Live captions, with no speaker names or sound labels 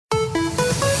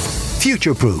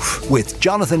Futureproof with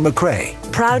Jonathan McRae.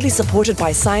 Proudly supported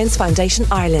by Science Foundation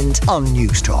Ireland On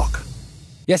News Talk.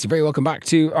 Yes, you're very welcome back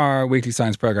to our weekly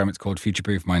science programme. It's called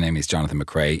Futureproof. My name is Jonathan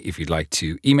McRae. If you'd like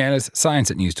to email us,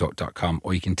 science@newstalk.com,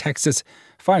 or you can text us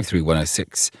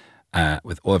 53106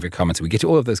 with all of your comments. We get to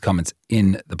all of those comments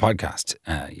in the podcast.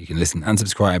 You can listen and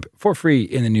subscribe for free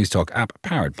in the News Talk app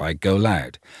powered by Go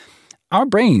Loud. Our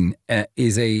brain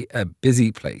is a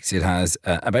busy place. It has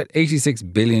about 86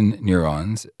 billion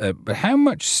neurons. But how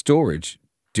much storage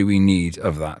do we need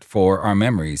of that for our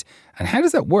memories? And how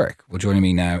does that work? Well, joining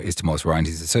me now is Tomás Ryan.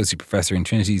 He's Associate Professor in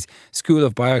Trinity's School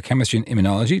of Biochemistry and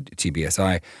Immunology,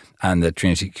 TBSI, and the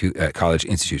Trinity College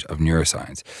Institute of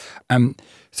Neuroscience.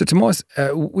 So, Tomás,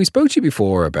 we spoke to you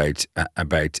before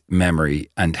about memory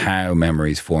and how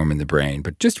memories form in the brain.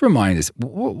 But just remind us,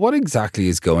 what exactly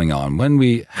is going on when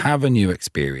we have a new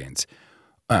experience?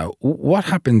 What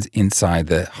happens inside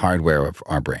the hardware of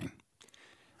our brain?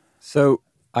 So,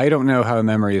 I don't know how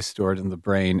memory is stored in the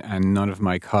brain, and none of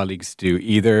my colleagues do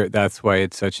either. That's why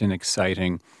it's such an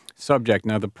exciting subject.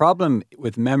 Now, the problem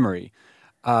with memory,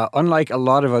 unlike a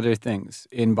lot of other things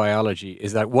in biology,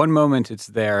 is that one moment it's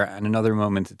there and another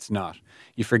moment it's not.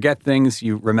 You forget things,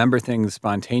 you remember things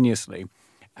spontaneously.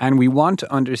 And we want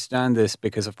to understand this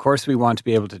because, of course, we want to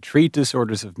be able to treat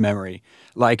disorders of memory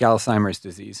like Alzheimer's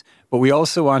disease. But we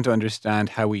also want to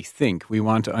understand how we think. We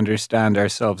want to understand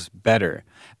ourselves better.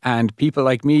 And people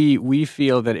like me, we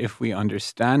feel that if we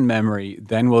understand memory,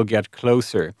 then we'll get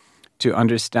closer to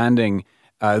understanding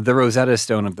the Rosetta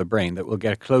Stone of the brain, that we'll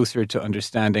get closer to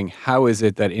understanding how is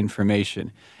it that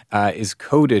information is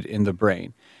coded in the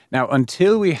brain. Now,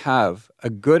 until we have a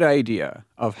good idea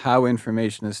of how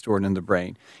information is stored in the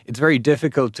brain, it's very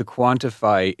difficult to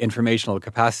quantify informational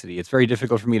capacity. It's very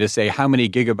difficult for me to say how many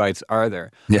gigabytes are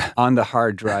there on the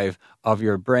hard drive of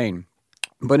your brain.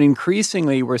 But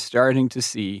increasingly, we're starting to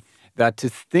see that to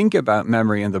think about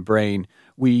memory in the brain,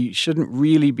 we shouldn't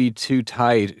really be too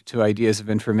tied to ideas of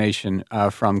information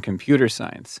from computer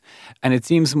science. And it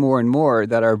seems more and more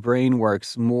that our brain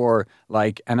works more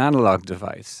like an analog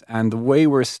device. And the way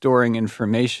we're storing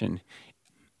information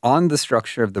on the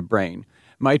structure of the brain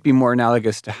might be more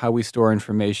analogous to how we store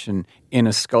information in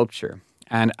a sculpture.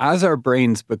 And as our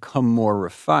brains become more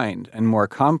refined and more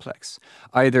complex,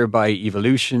 either by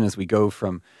evolution as we go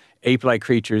from ape-like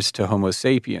creatures to Homo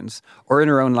sapiens, or in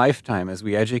our own lifetime as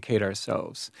we educate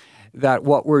ourselves, that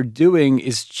what we're doing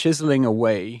is chiseling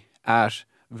away at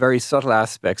very subtle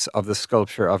aspects of the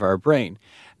sculpture of our brain.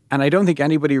 And I don't think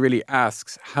anybody really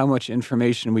asks how much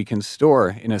information we can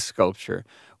store in a sculpture.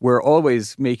 We're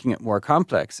always making it more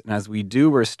complex. And as we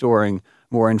do, we're storing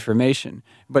more information.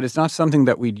 But it's not something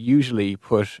that we'd usually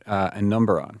put a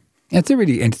number on. It's a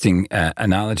really interesting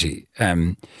analogy.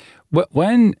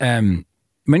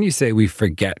 When you say we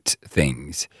forget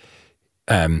things,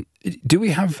 do we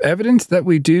have evidence that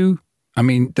we do? I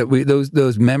mean, that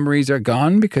those memories are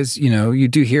gone? Because, you know, you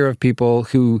do hear of people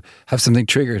who have something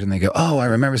triggered and they go, oh, I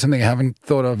remember something I haven't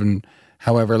thought of in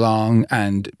however long,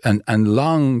 and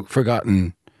long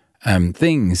forgotten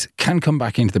things can come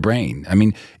back into the brain. I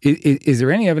mean, is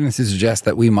there any evidence to suggest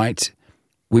that we might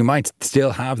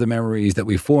still have the memories that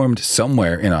we formed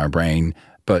somewhere in our brain,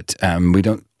 but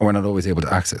we're not always able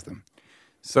to access them?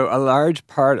 So a large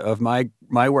part of my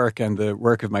work and the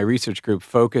work of my research group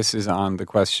focuses on the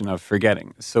question of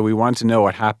forgetting. So we want to know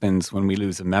what happens when we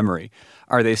lose a memory.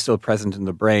 Are they still present in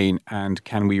the brain, and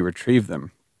can we retrieve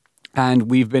them? And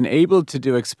we've been able to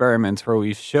do experiments where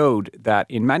we've showed that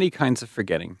in many kinds of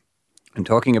forgetting, I'm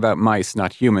talking about mice,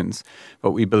 not humans,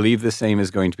 but we believe the same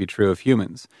is going to be true of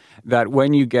humans, that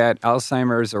when you get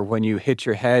Alzheimer's or when you hit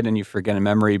your head and you forget a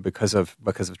memory because of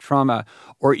trauma,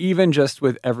 or even just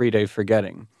with everyday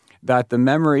forgetting, that the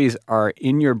memories are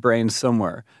in your brain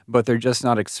somewhere, but they're just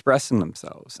not expressing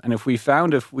themselves. And if we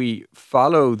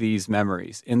follow these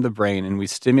memories in the brain and we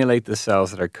stimulate the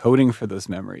cells that are coding for those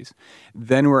memories,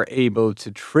 then we're able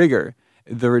to trigger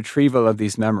the retrieval of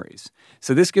these memories.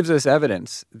 So this gives us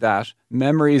evidence that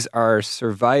memories are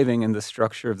surviving in the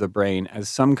structure of the brain as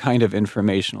some kind of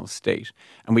informational state.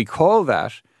 And we call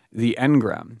that the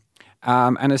engram.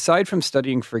 And aside from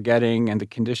studying forgetting and the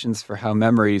conditions for how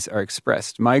memories are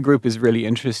expressed, my group is really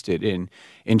interested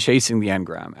in chasing the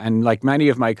engram. And like many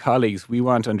of my colleagues, we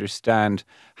want to understand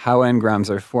how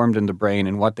engrams are formed in the brain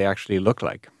and what they actually look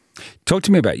like. Talk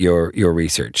to me about your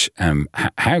research.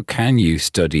 How can you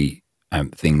study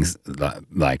things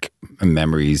like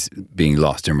memories being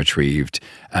lost and retrieved,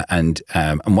 and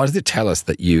what does it tell us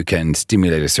that you can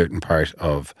stimulate a certain part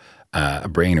of a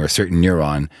brain or a certain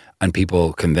neuron, and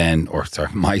people can then,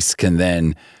 mice can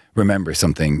then remember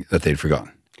something that they'd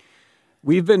forgotten?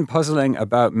 We've been puzzling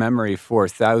about memory for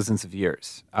thousands of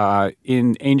years.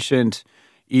 In ancient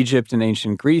Egypt and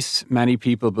ancient Greece, many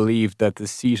people believed that the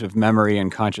seat of memory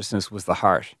and consciousness was the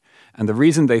heart. And the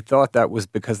reason they thought that was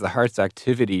because the heart's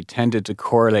activity tended to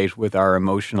correlate with our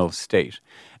emotional state.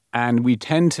 And we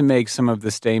tend to make some of the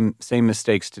same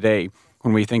mistakes today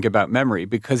when we think about memory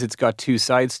because it's got two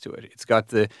sides to it. It's got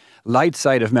the light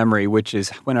side of memory, which is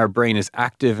when our brain is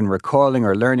active and recalling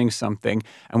or learning something,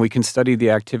 and we can study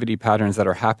the activity patterns that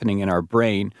are happening in our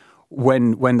brain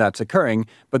when that's occurring.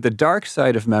 But the dark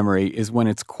side of memory is when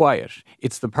it's quiet.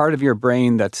 It's the part of your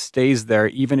brain that stays there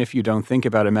even if you don't think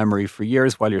about a memory for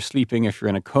years while you're sleeping, if you're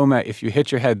in a coma, if you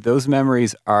hit your head, those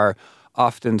memories are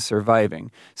often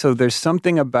surviving. So there's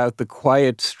something about the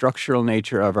quiet structural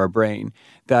nature of our brain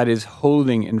that is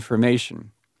holding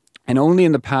information. And only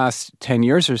in the past 10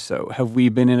 years or so have we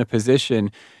been in a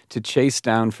position to chase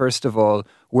down, first of all,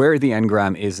 where the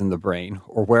engram is in the brain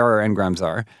or where our engrams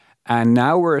are. And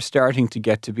now we're starting to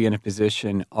get to be in a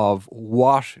position of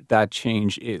what that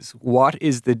change is. What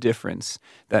is the difference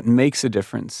that makes a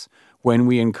difference when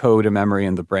we encode a memory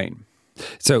in the brain?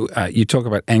 So you talk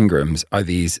about engrams. Are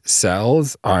these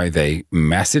cells? Are they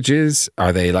messages?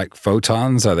 Are they like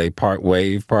photons? Are they part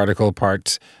wave particle,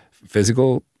 part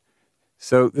physical?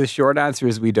 So the short answer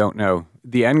is we don't know.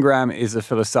 The engram is a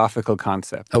philosophical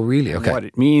concept. Oh, really? Okay. And what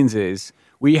it means is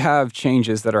we have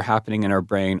changes that are happening in our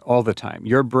brain all the time.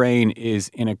 Your brain is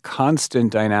in a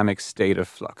constant dynamic state of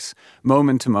flux,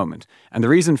 moment to moment. And the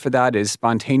reason for that is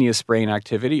spontaneous brain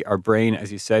activity. Our brain,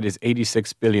 as you said, is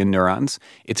 86 billion neurons.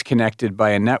 It's connected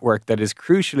by a network that is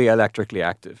crucially electrically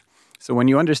active. So when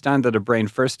you understand that a brain,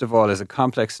 first of all, is a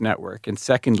complex network, and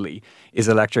secondly, is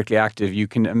electrically active, you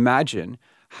can imagine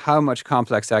how much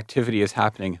complex activity is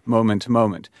happening moment to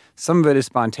moment. Some of it is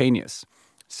spontaneous.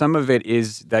 Some of it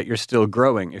is that you're still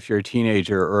growing if you're a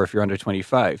teenager or if you're under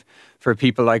 25. For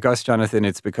people like us, Jonathan,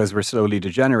 it's because we're slowly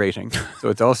degenerating. So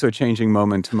it's also changing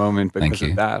moment to moment because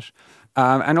of that.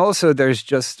 And also there's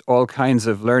just all kinds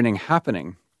of learning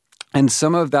happening. And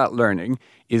some of that learning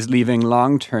is leaving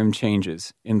long-term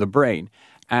changes in the brain.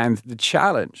 And the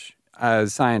challenge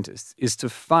as scientists is to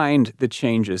find the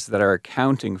changes that are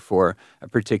accounting for a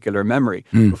particular memory.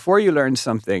 Before you learn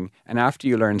something and after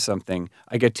you learn something,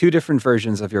 I get two different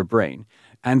versions of your brain.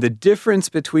 And the difference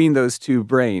between those two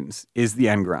brains is the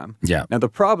engram. Yeah. Now, the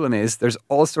problem is there's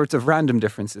all sorts of random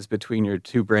differences between your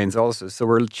two brains also. So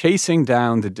we're chasing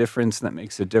down the difference that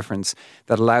makes a difference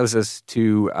that allows us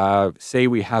to say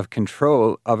we have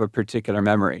control of a particular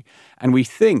memory. And we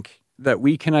think that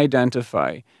we can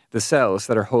identify the cells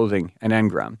that are holding an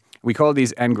engram. We call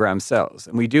these engram cells.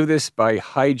 And we do this by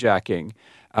hijacking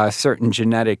certain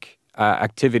genetic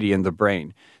activity in the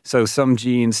brain. So some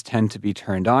genes tend to be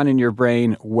turned on in your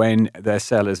brain when the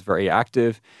cell is very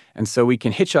active. And so we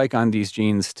can hitchhike on these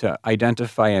genes to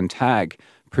identify and tag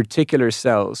particular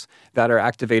cells that are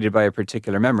activated by a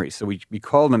particular memory. So we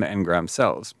call them engram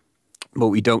cells. But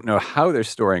we don't know how they're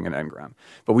storing an engram.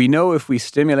 But we know if we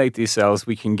stimulate these cells,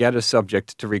 we can get a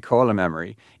subject to recall a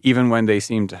memory, even when they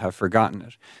seem to have forgotten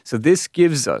it. So this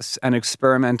gives us an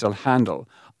experimental handle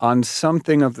on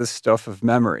something of the stuff of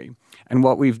memory. And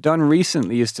what we've done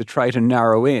recently is to try to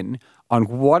narrow in on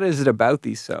what is it about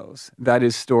these cells that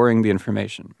is storing the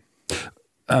information.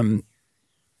 When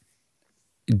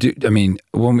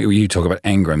you talk about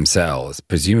engram cells,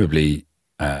 presumably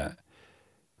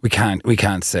we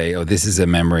can't say, oh, this is a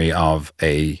memory of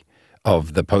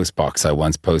the post box I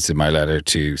once posted my letter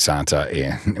to Santa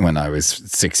in when I was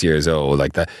 6 years old.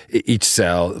 Like that, each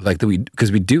cell,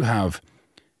 because we do have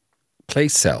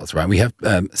place cells, right? We have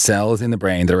cells in the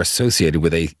brain that are associated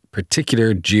with a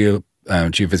particular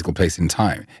geophysical place in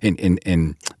time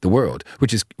in the world,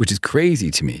 which is crazy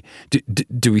to me.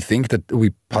 Do we think that we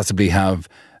possibly have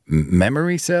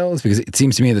memory cells? Because it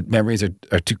seems to me that memories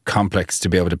are too complex to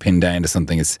be able to pin down to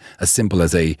something as simple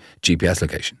as a GPS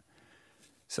location.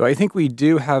 So I think we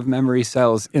do have memory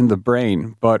cells in the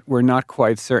brain, but we're not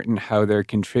quite certain how they're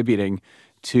contributing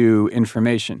to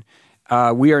information.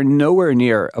 We are nowhere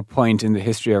near a point in the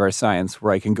history of our science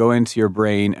where I can go into your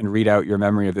brain and read out your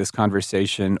memory of this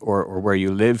conversation or where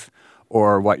you live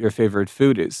or what your favorite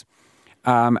food is.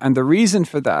 And the reason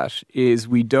for that is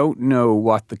we don't know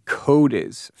what the code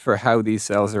is for how these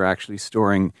cells are actually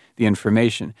storing the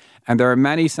information. And there are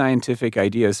many scientific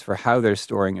ideas for how they're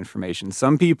storing information.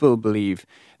 Some people believe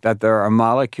that there are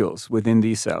molecules within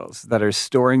these cells that are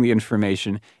storing the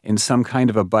information in some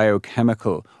kind of a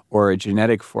biochemical or a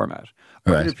genetic format.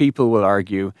 Right. Other people will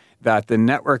argue that the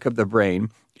network of the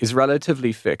brain is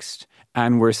relatively fixed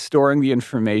and we're storing the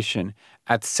information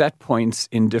at set points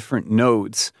in different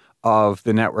nodes of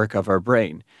the network of our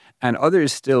brain. And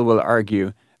others still will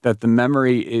argue that the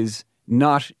memory is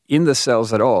not in the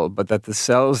cells at all, but that the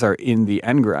cells are in the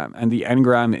engram. And the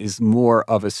engram is more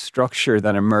of a structure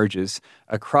that emerges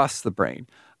across the brain.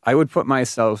 I would put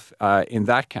myself in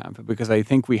that camp because I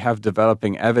think we have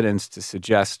developing evidence to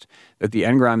suggest that the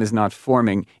engram is not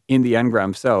forming in the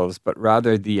engram cells, but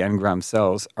rather the engram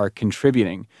cells are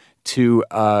contributing to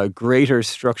greater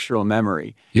structural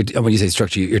memory. When you say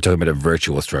structure, you're talking about a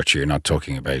virtual structure. You're not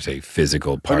talking about a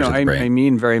physical part of the brain. I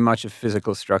mean very much a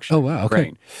physical structure of the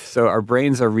brain. So our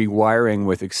brains are rewiring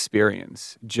with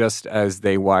experience, just as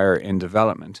they wire in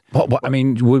development. I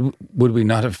mean, would we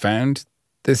not have found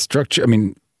this structure? I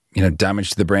mean,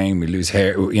 damage to the brain, we lose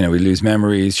hair, we lose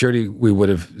memories. Surely we would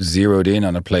have zeroed in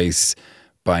on a place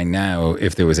by now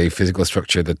if there was a physical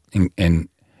structure that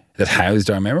that housed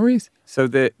our memories? So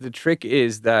the trick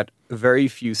is that very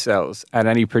few cells at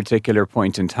any particular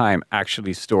point in time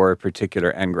actually store a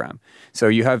particular engram. So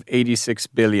you have 86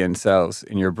 billion cells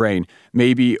in your brain.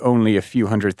 Maybe only a few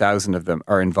 100,000 of them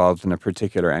are involved in a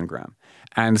particular engram.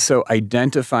 And so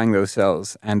identifying those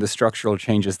cells and the structural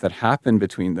changes that happen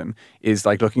between them is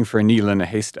like looking for a needle in a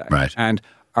haystack. Right. And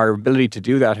our ability to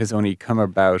do that has only come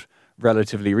about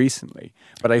relatively recently.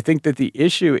 But I think that the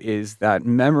issue is that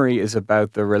memory is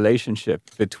about the relationship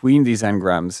between these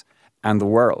engrams and the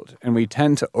world. And we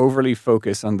tend to overly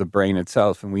focus on the brain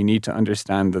itself, and we need to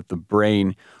understand that the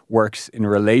brain works in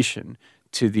relation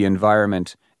to the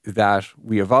environment that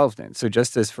we evolved in. So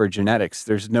just as for genetics,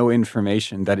 there's no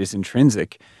information that is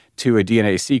intrinsic to a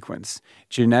DNA sequence.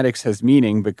 Genetics has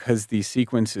meaning because these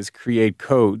sequences create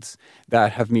codes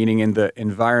that have meaning in the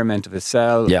environment of a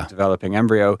cell, a developing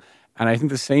embryo. And I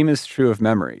think the same is true of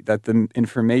memory, that the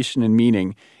information and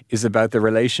meaning is about the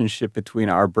relationship between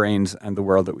our brains and the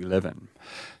world that we live in.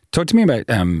 Talk to me about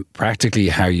practically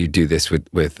how you do this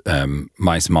with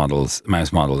mouse models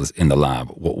in the lab.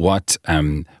 What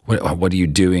are you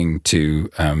doing to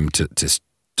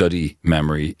study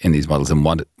memory in these models, and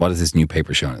what has this new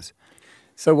paper shown us?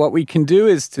 So what we can do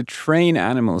is to train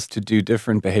animals to do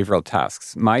different behavioral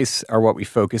tasks. Mice are what we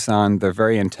focus on. They're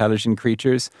very intelligent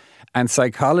creatures. And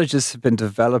psychologists have been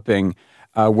developing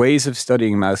ways of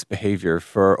studying mouse behavior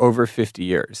for over 50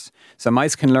 years. So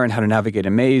mice can learn how to navigate a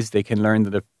maze. They can learn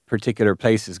that a particular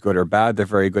place is good or bad. They're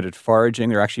very good at foraging.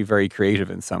 They're actually very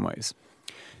creative in some ways.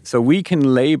 So we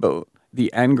can label the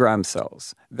engram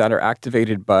cells that are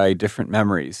activated by different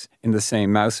memories in the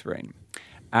same mouse brain.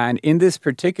 And in this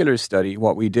particular study,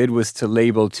 what we did was to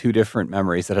label two different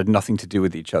memories that had nothing to do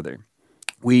with each other.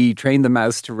 We trained the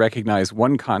mouse to recognize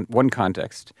one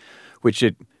context, which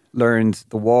it learned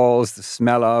the walls, the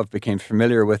smell of, became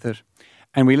familiar with it.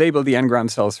 And we labeled the engram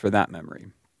cells for that memory.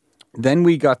 Then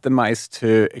we got the mice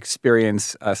to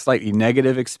experience a slightly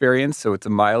negative experience. So it's a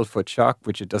mild foot shock,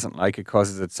 which it doesn't like. It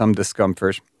causes it some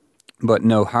discomfort, but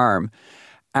no harm.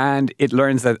 And it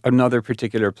learns that another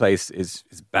particular place is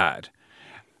bad.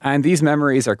 And these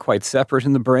memories are quite separate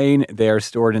in the brain. They are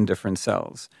stored in different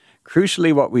cells.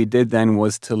 Crucially, what we did then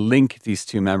was to link these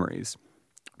two memories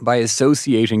by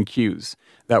associating cues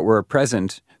that were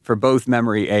present for both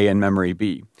memory A and memory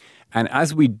B. And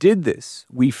as we did this,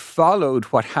 we followed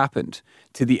what happened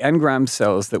to the engram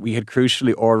cells that we had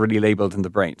crucially already labeled in the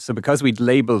brain. So because we'd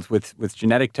labeled with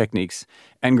genetic techniques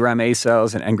engram A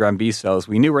cells and engram B cells,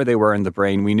 we knew where they were in the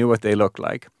brain, we knew what they looked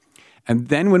like. And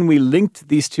then when we linked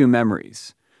these two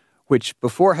memories, which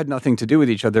before had nothing to do with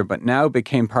each other, but now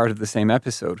became part of the same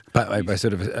episode. By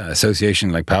sort of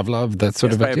association, like Pavlov, that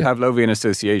sort of idea? By Pavlovian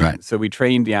association. Right. So we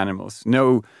trained the animals.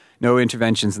 No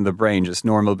interventions in the brain, just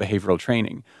normal behavioral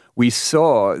training. We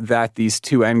saw that these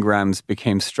two engrams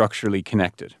became structurally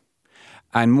connected.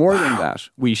 And more than that,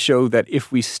 we showed that if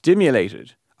we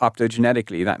stimulated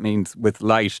optogenetically, that means with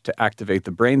light to activate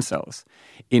the brain cells,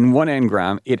 in one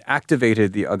engram, it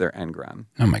activated the other engram.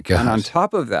 Oh my God. And on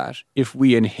top of that, if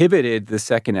we inhibited the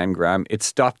second engram, it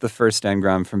stopped the first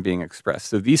engram from being expressed.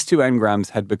 So these two engrams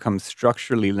had become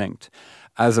structurally linked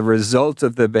as a result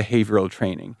of the behavioral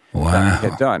training that we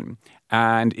had done.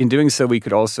 And in doing so, we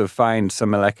could also find some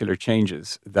molecular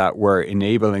changes that were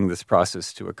enabling this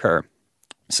process to occur.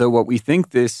 So what we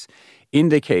think this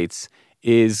indicates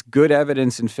is good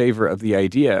evidence in favor of the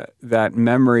idea that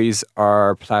memories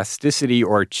are plasticity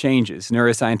or changes.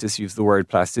 Neuroscientists use the word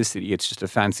plasticity. It's just a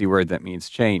fancy word that means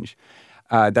change.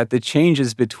 That the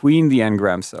changes between the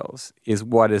engram cells is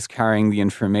what is carrying the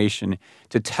information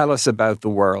to tell us about the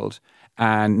world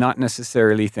and not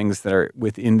necessarily things that are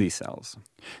within these cells.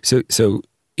 So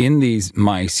in these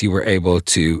mice, you were able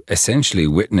to essentially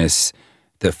witness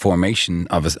the formation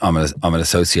of an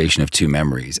association of two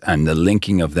memories and the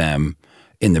linking of them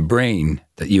in the brain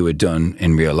that you had done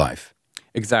in real life.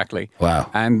 Exactly. Wow.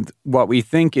 And what we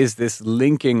think is this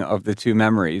linking of the two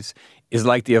memories is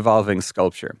like the evolving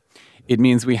sculpture. It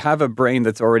means we have a brain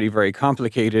that's already very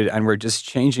complicated and we're just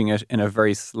changing it in a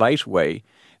very slight way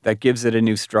that gives it a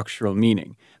new structural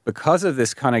meaning. Because of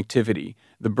this connectivity,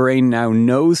 the brain now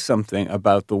knows something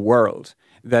about the world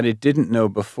that it didn't know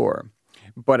before.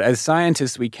 But as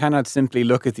scientists, we cannot simply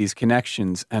look at these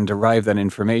connections and derive that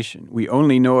information. We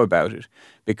only know about it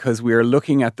because we are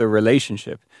looking at the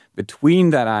relationship between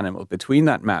that animal, between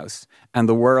that mouse, and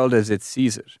the world as it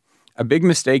sees it. A big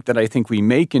mistake that I think we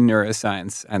make in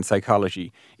neuroscience and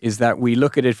psychology is that we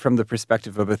look at it from the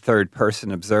perspective of a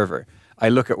third-person observer. I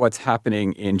look at what's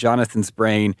happening in Jonathan's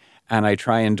brain and I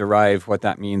try and derive what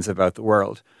that means about the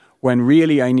world, when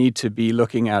really I need to be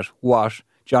looking at what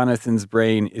Jonathan's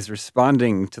brain is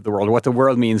responding to the world, what the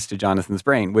world means to Jonathan's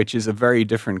brain, which is a very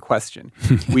different question.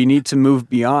 We need to move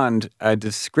beyond a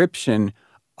description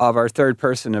of our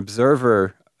third-person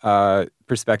observer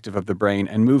perspective of the brain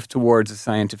and move towards a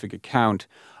scientific account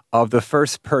of the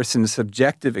first-person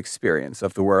subjective experience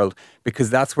of the world, because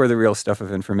that's where the real stuff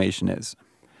of information is.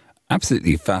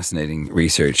 Absolutely fascinating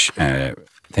research.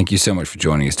 Thank you so much for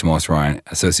joining us, Tomás Ryan,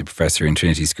 Associate Professor in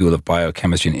Trinity School of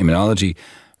Biochemistry and Immunology.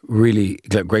 Really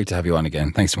great to have you on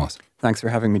again. Thanks, Tomás. Thanks for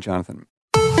having me, Jonathan.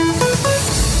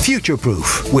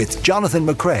 Futureproof with Jonathan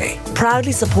McCrea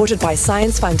Proudly supported by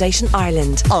Science Foundation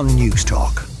Ireland on News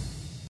Talk.